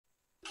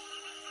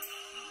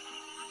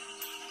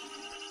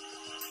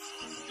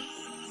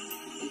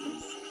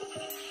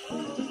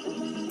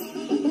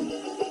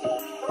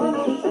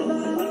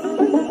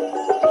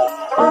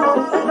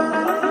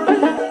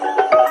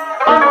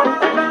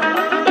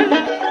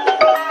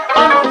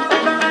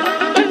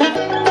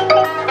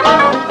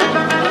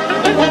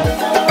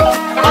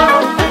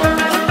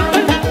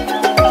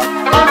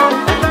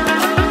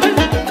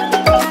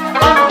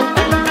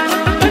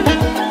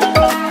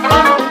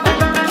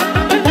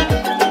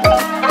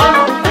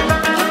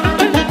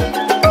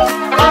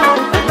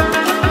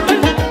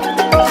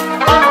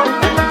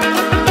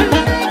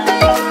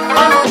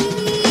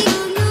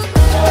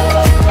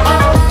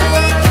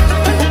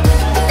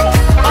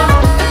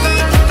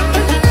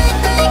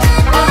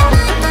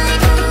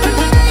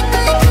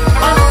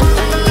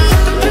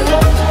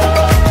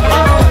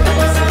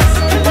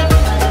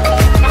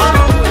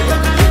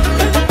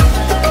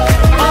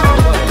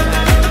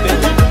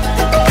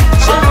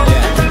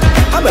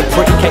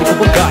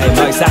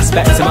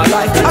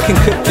I can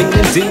cook, clean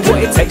and do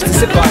what it takes to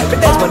survive.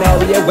 But there's one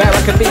area where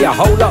I could be a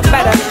whole lot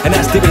better, and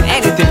that's doing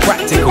anything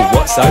practical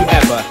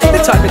whatsoever.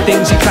 The type of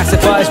things you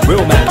classify as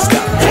real man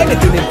stuff.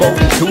 Anything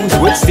involving tools,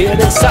 wood, steel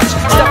and such.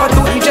 Stuff I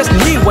thought you just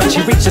knew once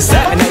you reached a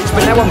certain age,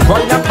 but now I'm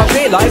grown up, I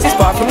realise it's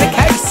far from the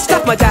case.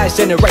 Stuff my dad's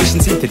generation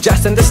seem to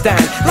just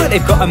understand, like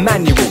they've got a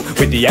manual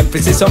with the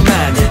emphasis on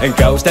man. And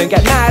girls, don't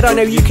get mad, I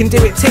know you can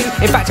do it too.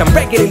 In fact, I'm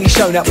regularly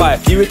shown up by a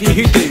few of you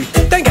who do.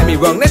 Don't get me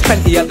wrong, there's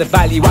plenty other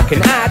value I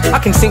can add. I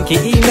can sync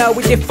your email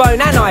with your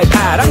phone and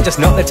iPad. I'm just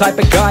not the type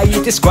of guy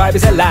you describe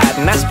as a lad,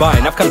 and that's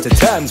fine, I've come to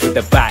terms with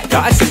the fact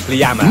that I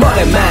simply am a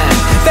modern man.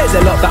 There's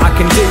a lot that I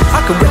can do.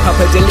 I can whip up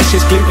a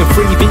delicious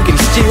gluten-free vegan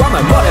stew. I'm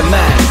a modern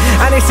man,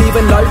 and it's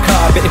even low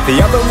carb. But if the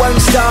oven won't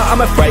start,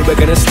 I'm afraid we're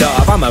gonna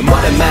starve. I'm a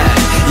modern man,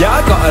 yeah,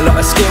 I've got a lot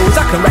of skills.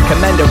 I can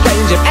recommend a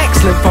range of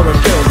excellent foreign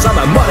films. I'm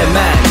a modern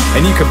man,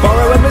 and you can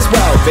borrow them as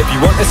well. But if you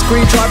want a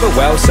screwdriver,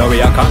 well,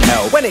 sorry, I can't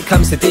help. When it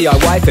comes to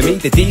DIY, for me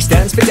the D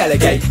stands for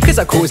delegate, cause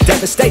I cause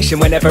devastation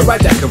whenever I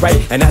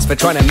decorate. And that's for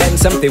trying to mend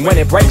something when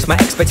it breaks. My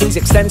expertise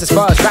extends as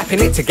far as wrapping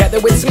it together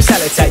with some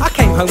sellotape. I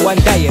came home one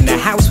day and the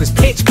house was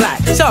pitch black,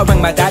 so I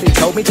rang my dad, he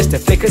told me just to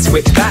flick a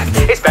switch back.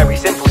 It's very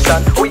simple,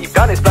 son, all you've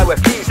done is blow a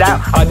fuse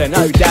out. I don't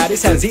know, dad, it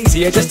sounds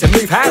easier just to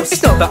move house.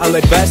 It's not that I'm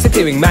adverse to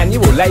doing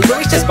manual labour,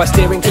 it's just by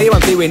steering clear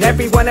I'm doing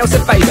everyone else a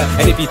favour.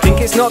 And if you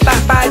think it's not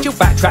that bad, you'll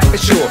backtrack for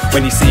sure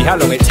when you see how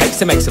long it takes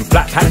to make some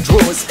flat pack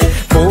drawers.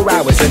 4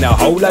 hours and a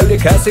whole load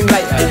of cursing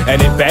later,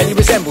 and it barely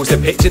resembles the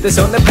picture that's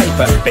on the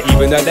paper. But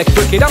even though they're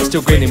crooked, I'm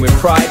still grinning with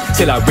pride,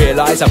 till I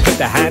realise I put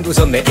the handles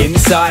on the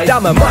inside.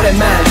 I'm a modern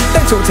man,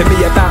 don't talk to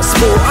me about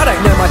sport. I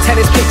don't know my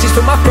tennis pitches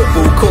from my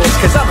football course,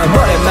 cause I'm a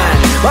modern man.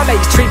 My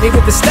mates treat me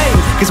with disdain,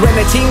 cause when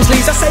their teams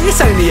lose I say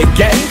it's only a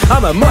game.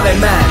 I'm a modern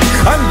man,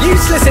 I'm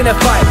useless in a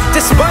fight,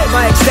 despite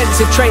my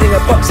extensive training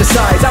at boxer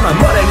size. I'm a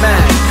modern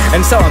man,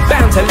 and so I'm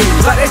bound to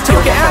lose. Like let's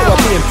talk it out while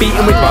being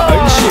beaten with my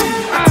own shoe.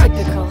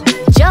 Typical,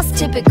 just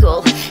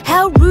typical.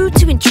 How rude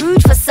to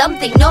intrude for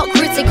something not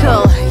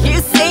critical. You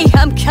see,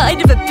 I'm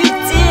kind of a big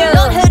deal.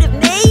 Not heard of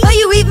me? Are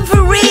you even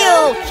for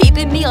real?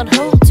 Keeping me on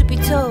hold to be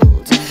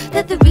told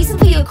that the reason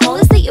for your call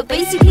is that you're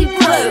basically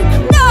broke.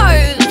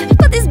 No!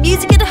 But there's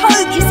music at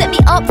home. You set me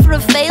up for a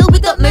fail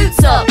with that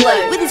Mozart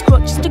bloke. With his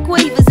crotches to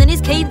quavers and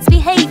his cadence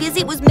behaviours,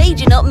 it was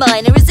major, not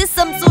minor. Is this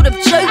some sort of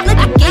joke, like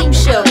a game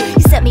show?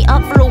 You set me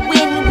up for a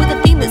win with a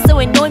theme that's so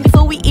annoying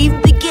before we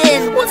even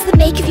begin. What's the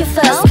make of your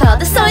first car?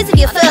 The size of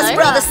your first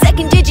bra? The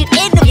second digit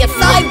in of your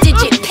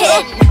 5-digit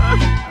pin?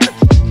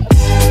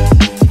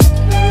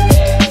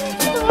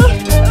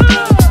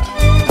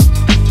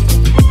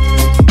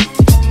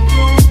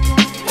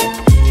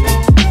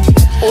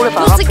 All of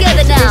our operators are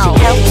busy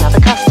helping other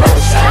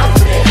customers.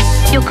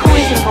 Your call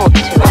is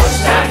important to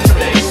us.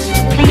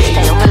 Please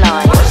stay on the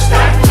line. Please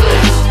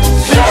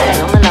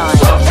stay on the line.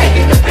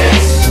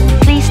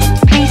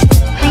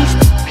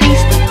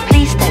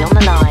 Please stay on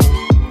the line.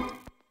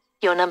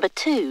 You're number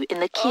 2 in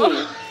the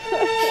queue.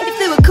 If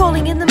they were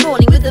calling in the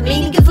morning with the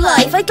meaning of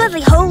life, I'd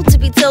gladly hold to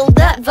be told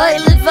that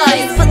vile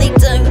advice. But they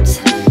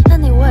don't,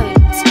 and they won't.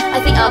 I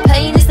think our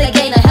pain is their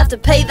gain, I have to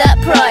pay that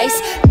price.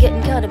 I'm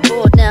getting kind of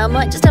bored now,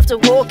 might just have to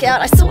walk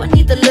out. I sort of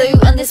need the loo,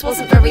 and this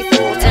wasn't very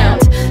thought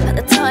out. At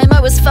the time I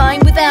was fine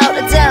without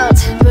a doubt,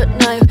 but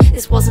no,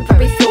 this wasn't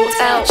very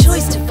thought out.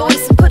 Choice to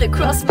voice and put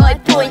across my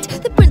point.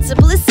 The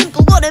principle is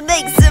simple, wanna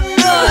make some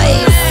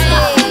noise.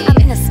 I'm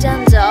in a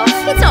standoff.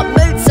 It's not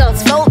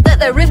Mozart's fault that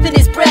the ripping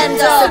his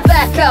brand off. So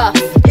back off,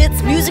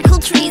 it's musical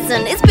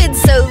treason. It's been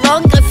so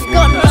long I've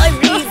forgotten my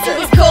reason.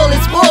 This call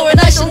is war and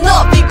I shall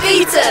not be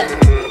beaten.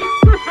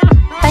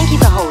 Thank you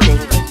for holding.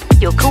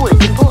 Your call is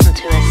important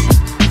to us.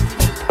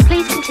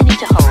 Please continue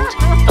to hold,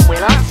 and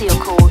we'll answer your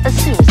call as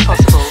soon as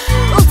possible.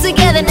 All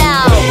together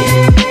now.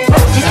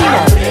 Did you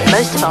know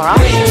most of our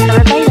answers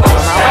are available on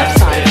our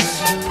website?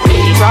 If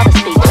you'd rather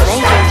speak to an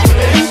agent,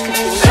 please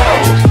continue to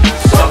hold.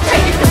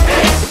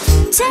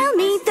 Tell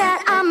me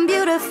that I'm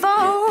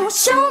beautiful.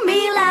 Show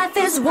me life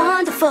is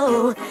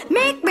wonderful.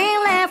 Make me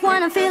laugh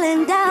when I'm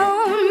feeling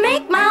down.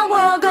 Make my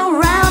world go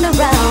round and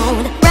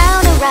round,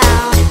 round and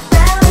round.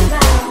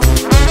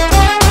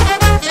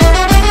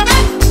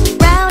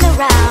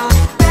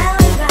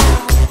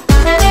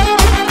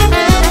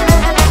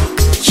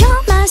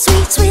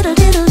 Sweet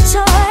little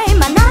toy,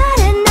 my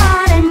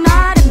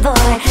naughty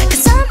boy.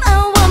 'Cause I'm a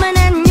woman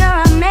and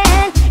you're a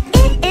man.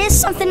 It is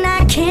something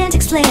I can't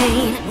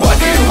explain. What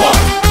do you want?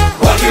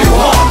 What do you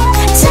want?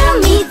 Tell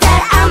me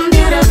that I'm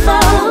beautiful.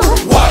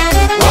 What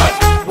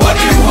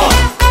do you want?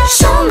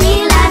 Show me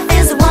life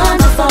is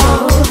wonderful.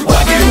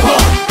 What do you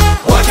want?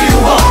 What do you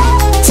want?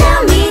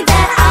 Tell me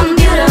that I'm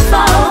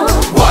beautiful.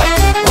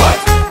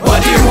 What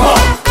do you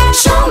want?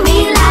 Show me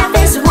life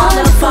is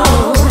wonderful.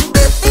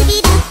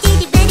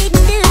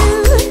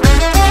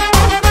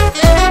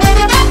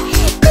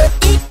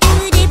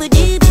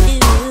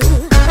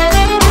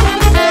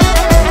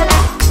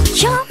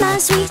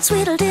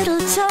 Sweet little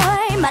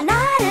toy, my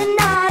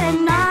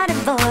naughty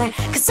boy.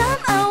 'Cause I'm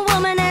a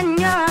woman and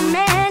you're a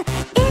man.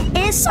 It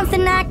is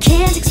something I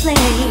can't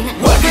explain.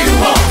 What do you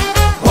want?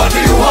 What do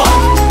you want?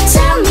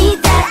 Tell me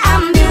that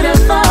I'm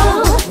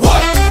beautiful.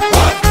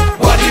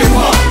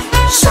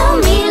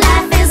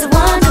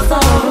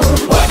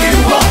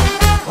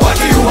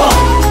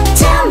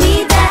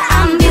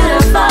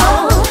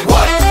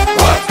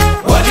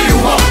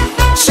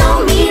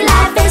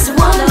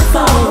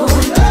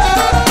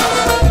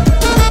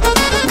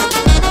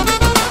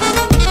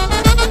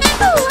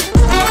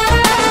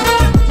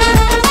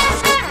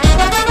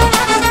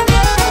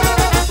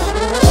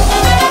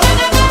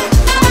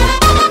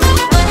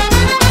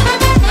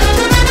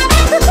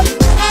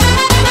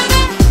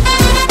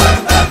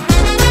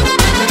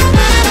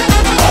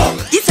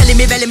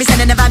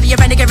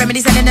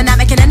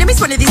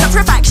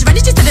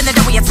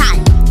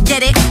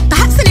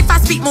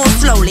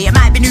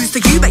 for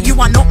you, but you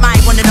are not my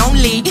one and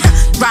only.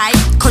 Right,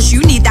 cause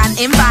you need an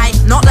invite.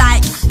 Not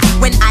like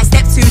when I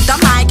step to the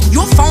mic,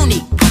 you're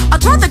phony.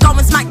 I'd rather go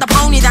and smack the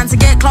pony than to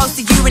get close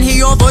to you and hear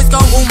your voice go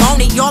all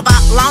moany. You're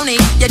baloney.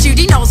 Yeah,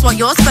 Judy knows what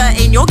you're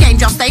spurting. Your game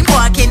just ain't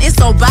working. It's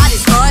so bad,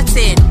 it's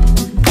hurting.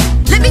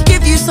 Let me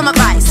give you some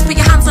advice. Put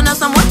your hands on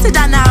us and what did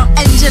I now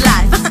end your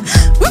life?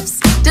 Whoops,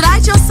 did I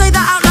just say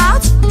that out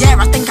loud? Yeah,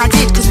 I think I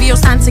did, cause we all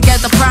stand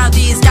together proud.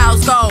 These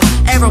gals go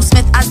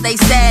Aerosmith as they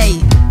say.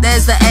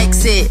 There's the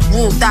exit,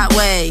 walk that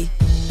way.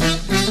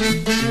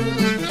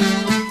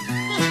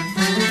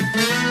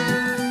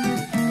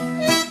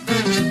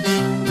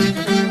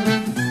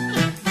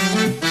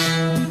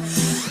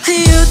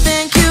 You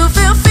think you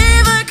feel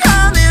fever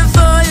coming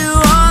for you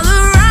all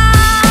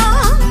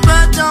around,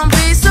 but don't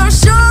be so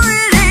sure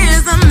it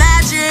is the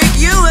magic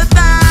you have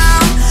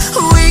found.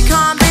 We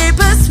can't be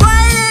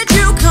persuaded,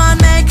 you can't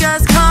make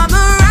us come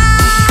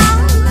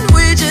around.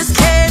 We just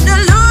came to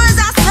lose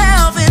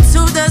ourselves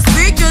into the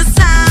speaker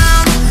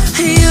sound.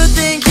 You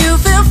think you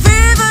feel fever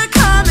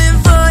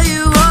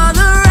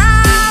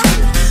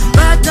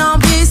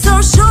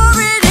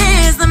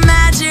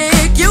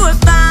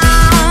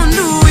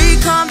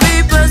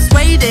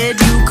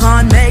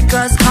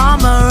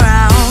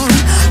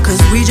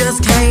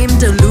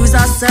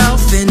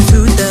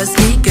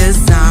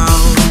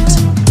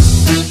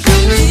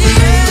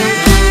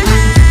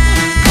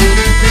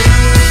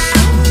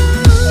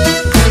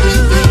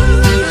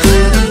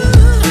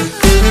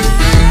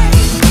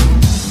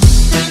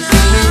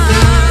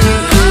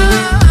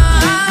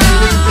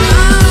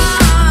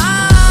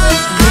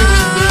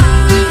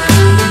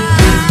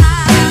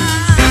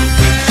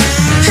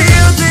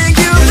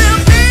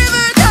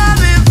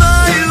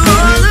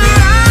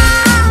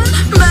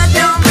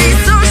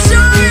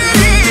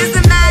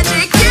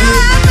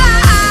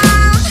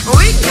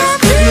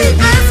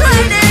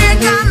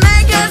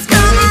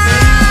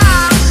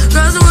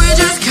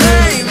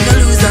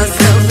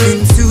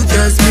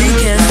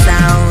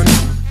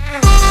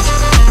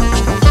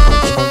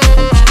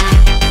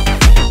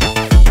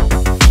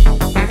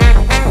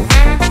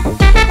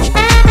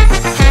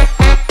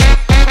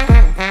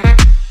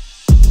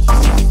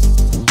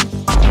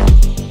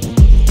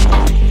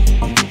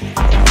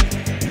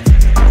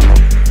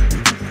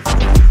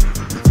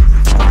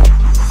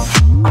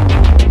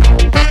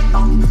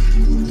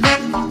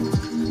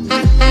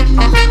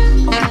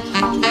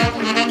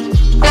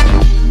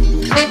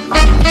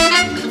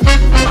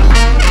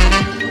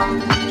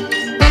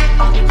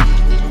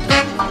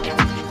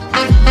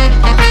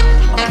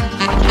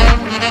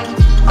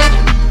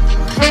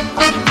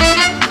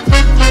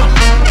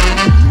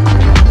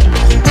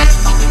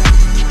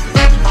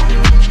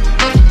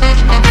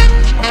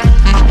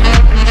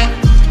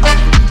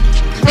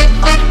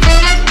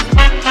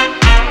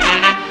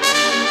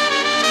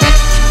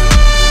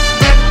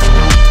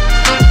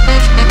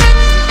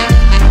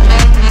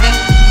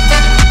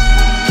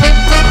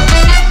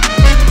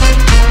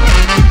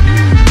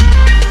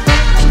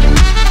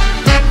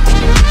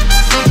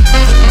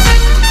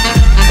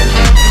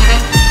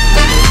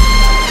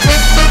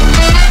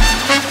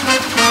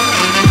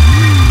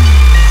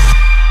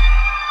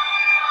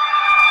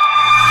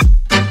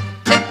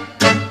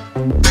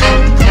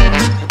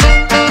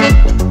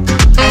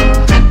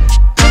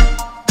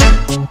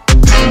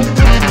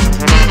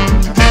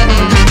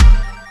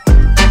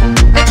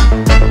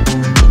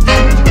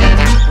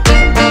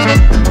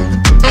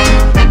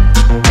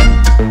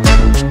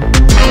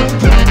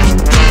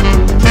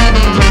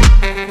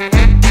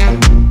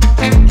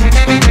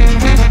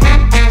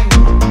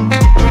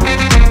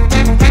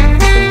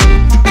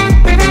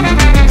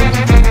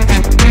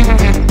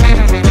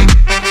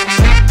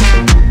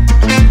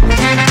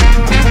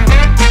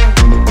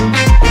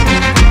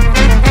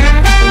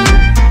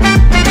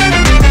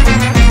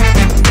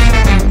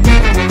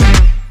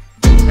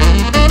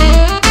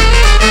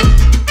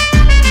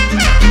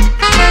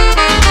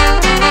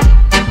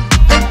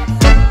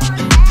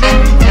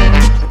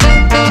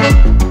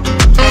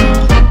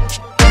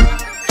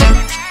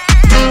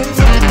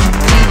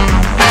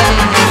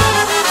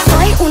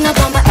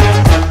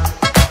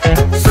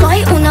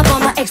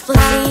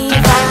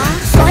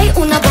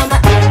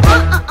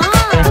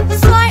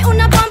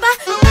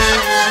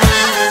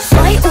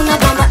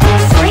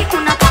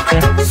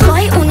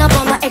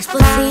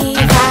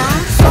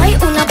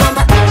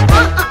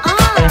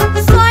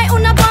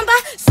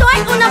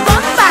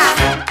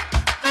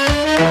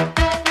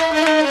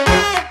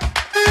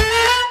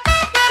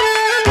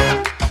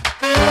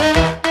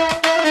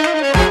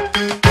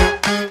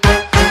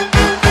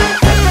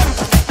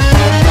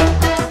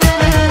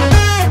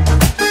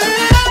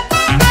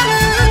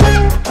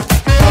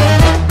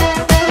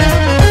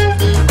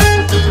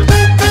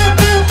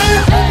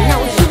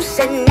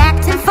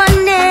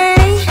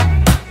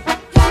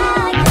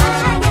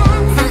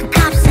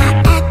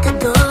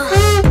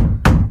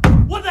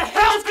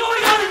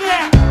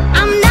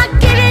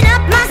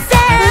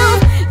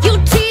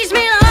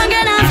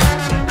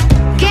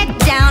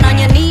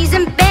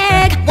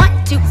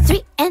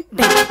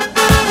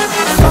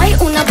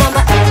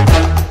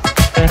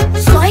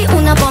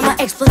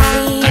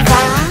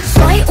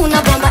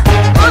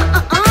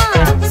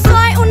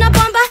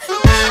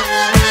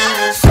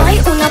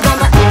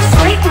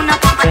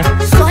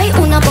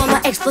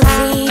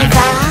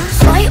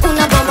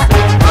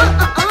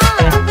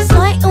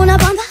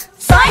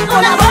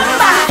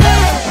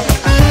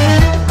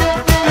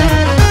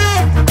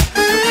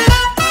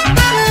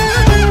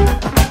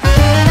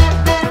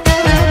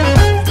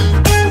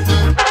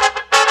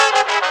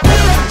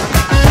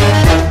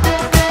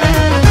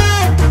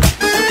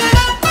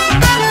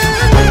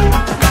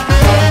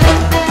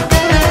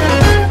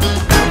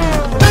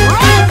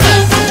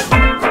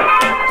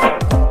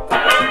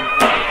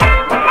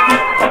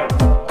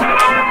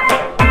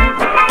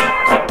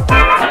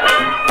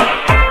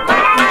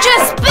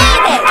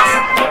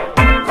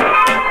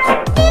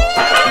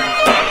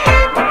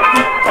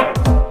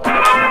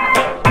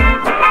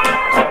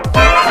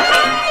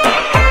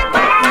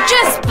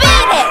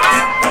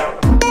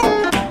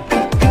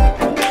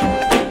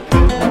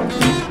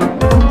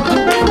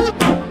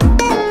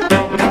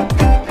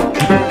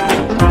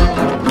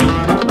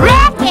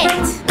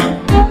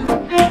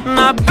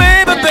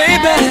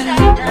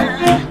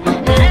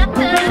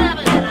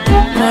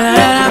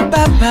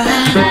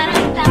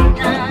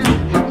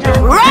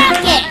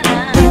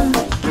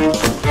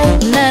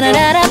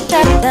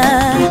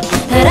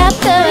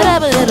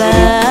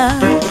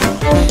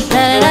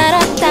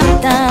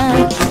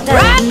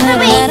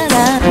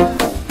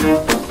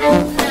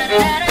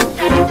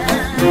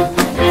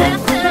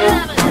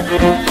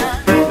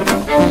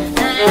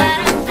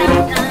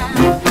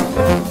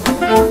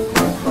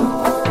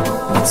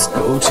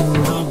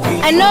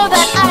I know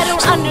that I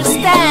don't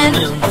understand.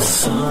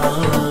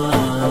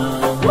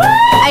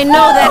 I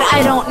know that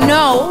I don't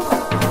know.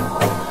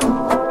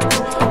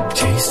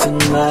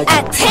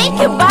 I take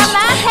you by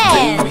my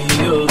hand,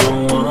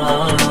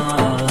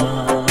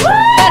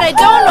 but I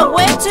don't know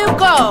where to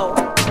go.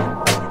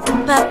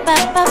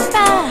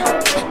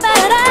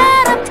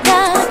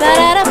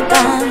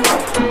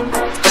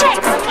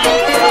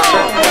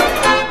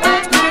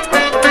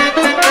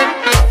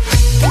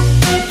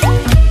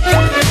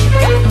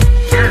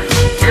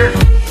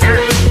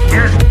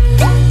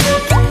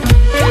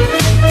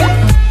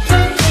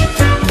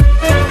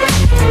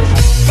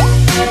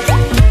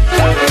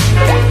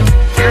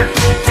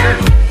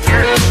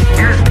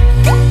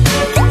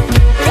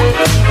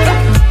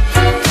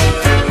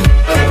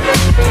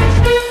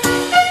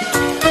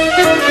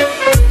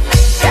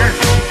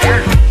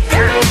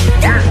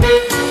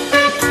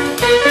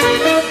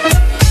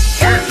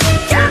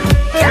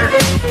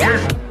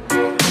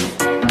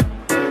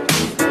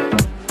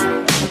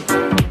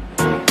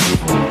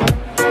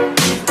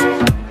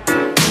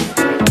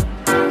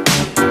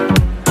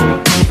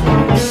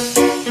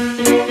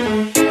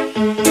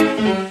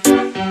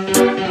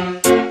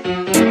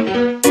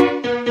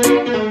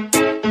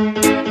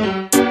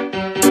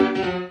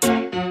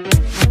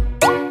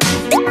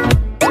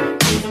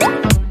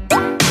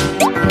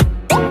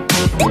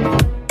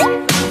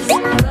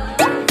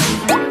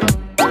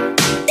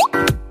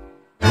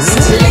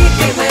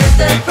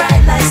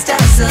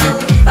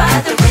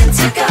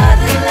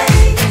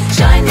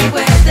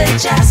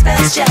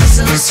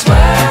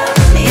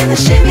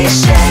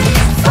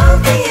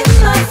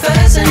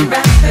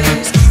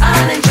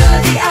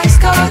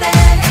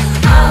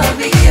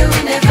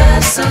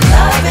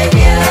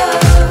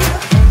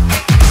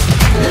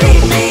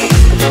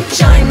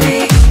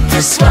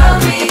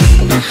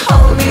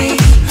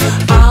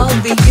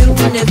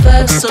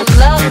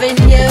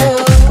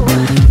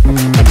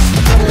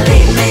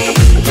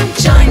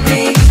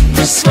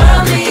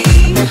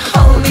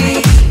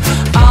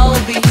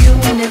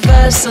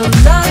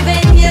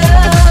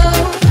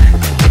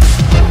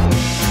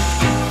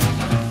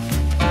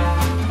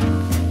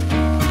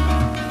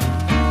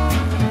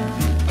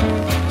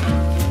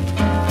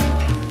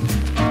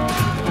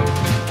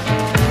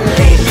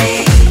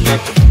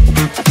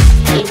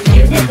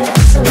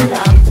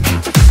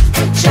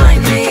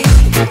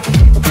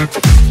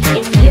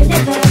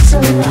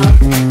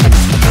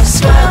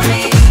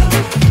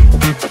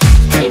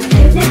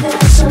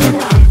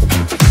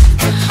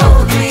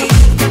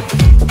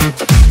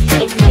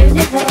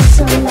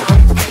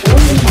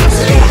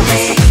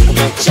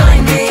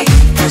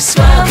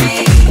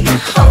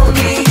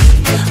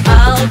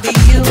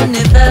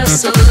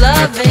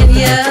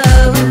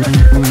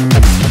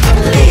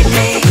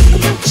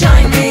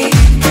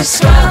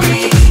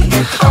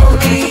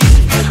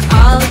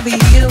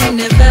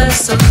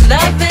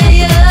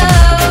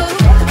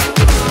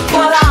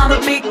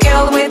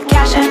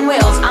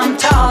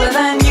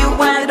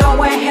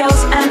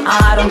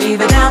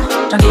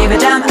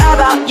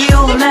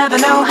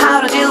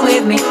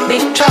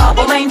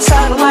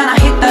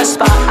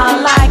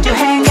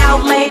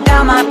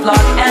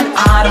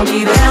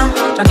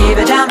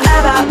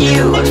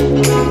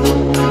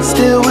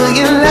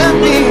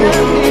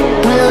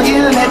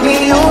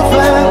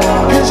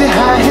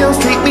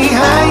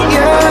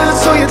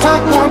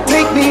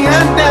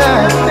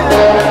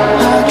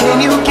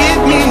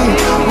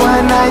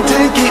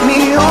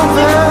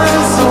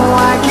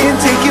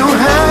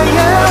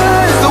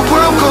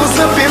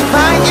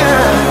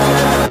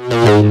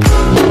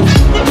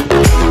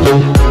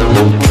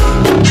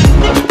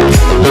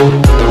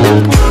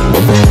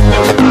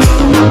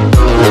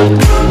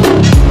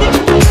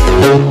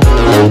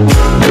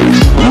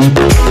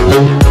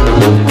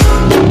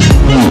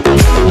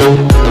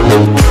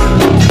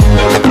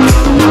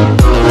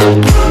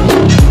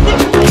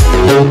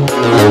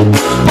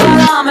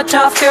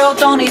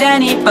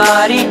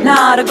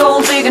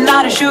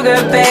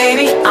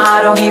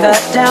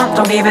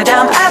 Don't give a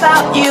damn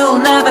about you.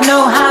 Never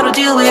know how to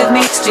deal with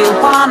me. Still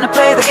wanna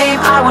play the game,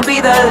 I won't be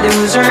the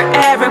loser.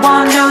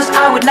 Everyone knows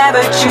I would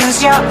never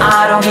choose you.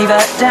 I don't give a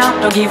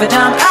damn, don't give a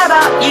damn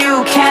about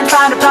you. Can't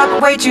find a proper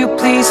way to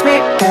please me.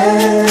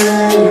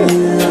 Can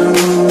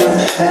you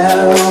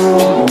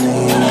help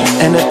me?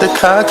 And if the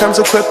car comes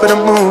equipped with a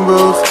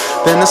moonroof,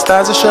 then the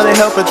stars will surely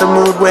help with the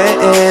mood we're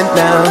in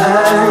now.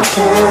 I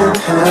can't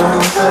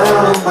help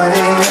the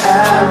way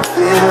I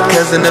feel,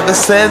 'cause I never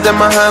said that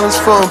my heart was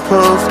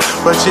foolproof,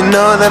 but you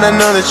know that I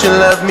know that you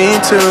love me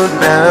too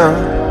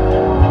now.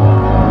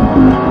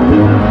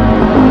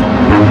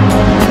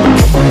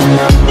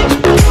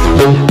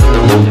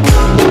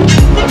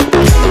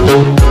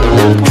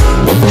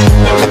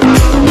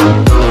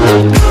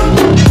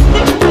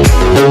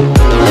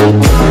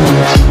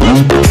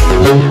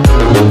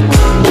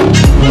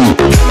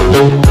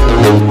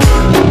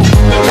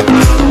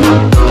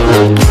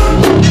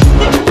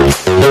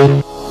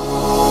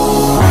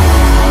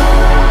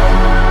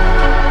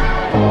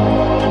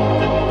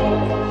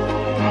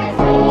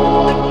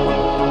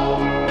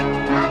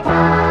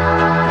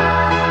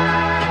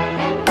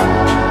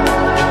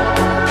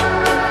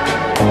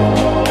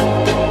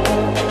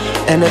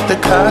 And if the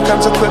car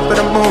comes equipped with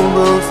a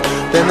moonroof,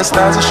 then the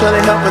stars will surely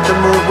help with the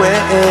mood we're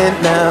in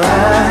now.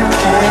 I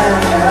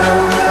can't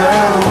help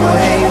the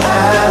way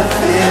I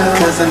feel,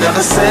 'cause I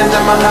never said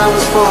that my heart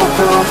was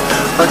foolproof,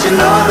 but you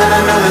know that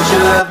I know that you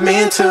love me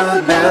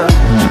too now.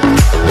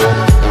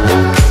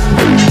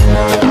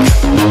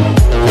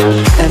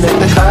 And if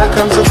the car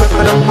comes equipped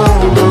with a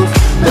moonroof,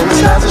 then the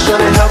stars will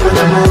surely help with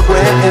the mood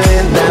we're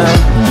in now.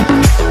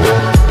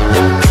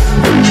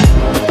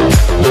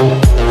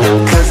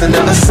 'Cause I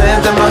never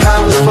said that my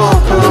heart was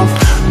foolproof,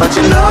 but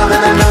you know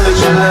that I know that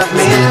you love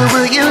me. Still,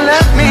 will you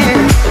love me?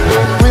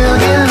 Will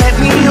you let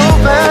me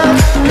over?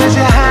 'Cause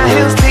your high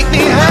heels take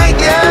me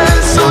higher,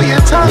 so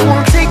your tongue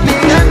won't take me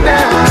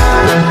under.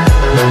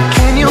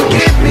 Can you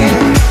get me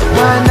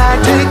one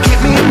night to get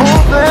me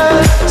over,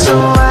 so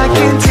I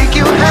can take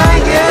you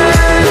higher?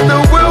 The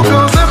world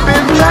goes up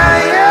in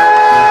fire.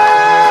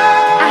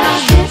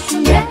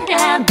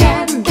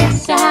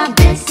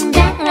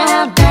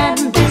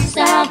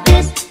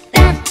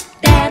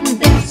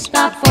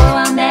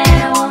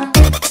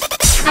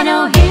 I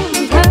know him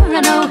and her,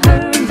 I know her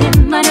and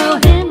him, I know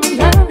him and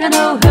her, I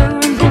know her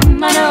and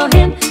him, I know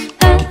him,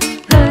 her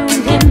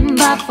and him.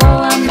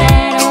 Before I'm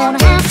there, I wanna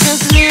have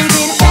just a little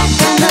bit of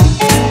background up,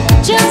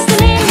 just a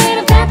little bit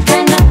of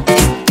background up,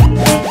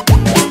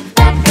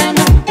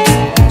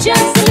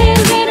 just a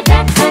little bit of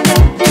background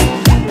up.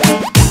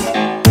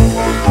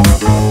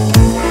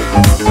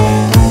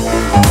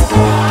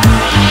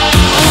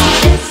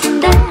 This and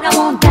that, I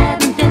want that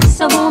and this,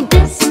 I want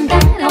this and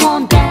that, I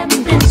want that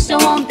and this, I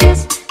want this.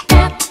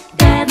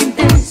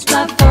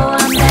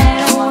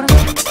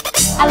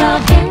 I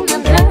love him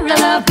and her, I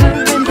love her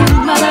and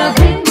him, I love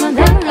him and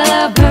her, I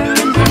love her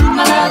and him,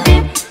 I love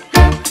him,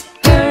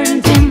 her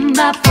and him.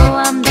 Before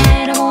I'm there,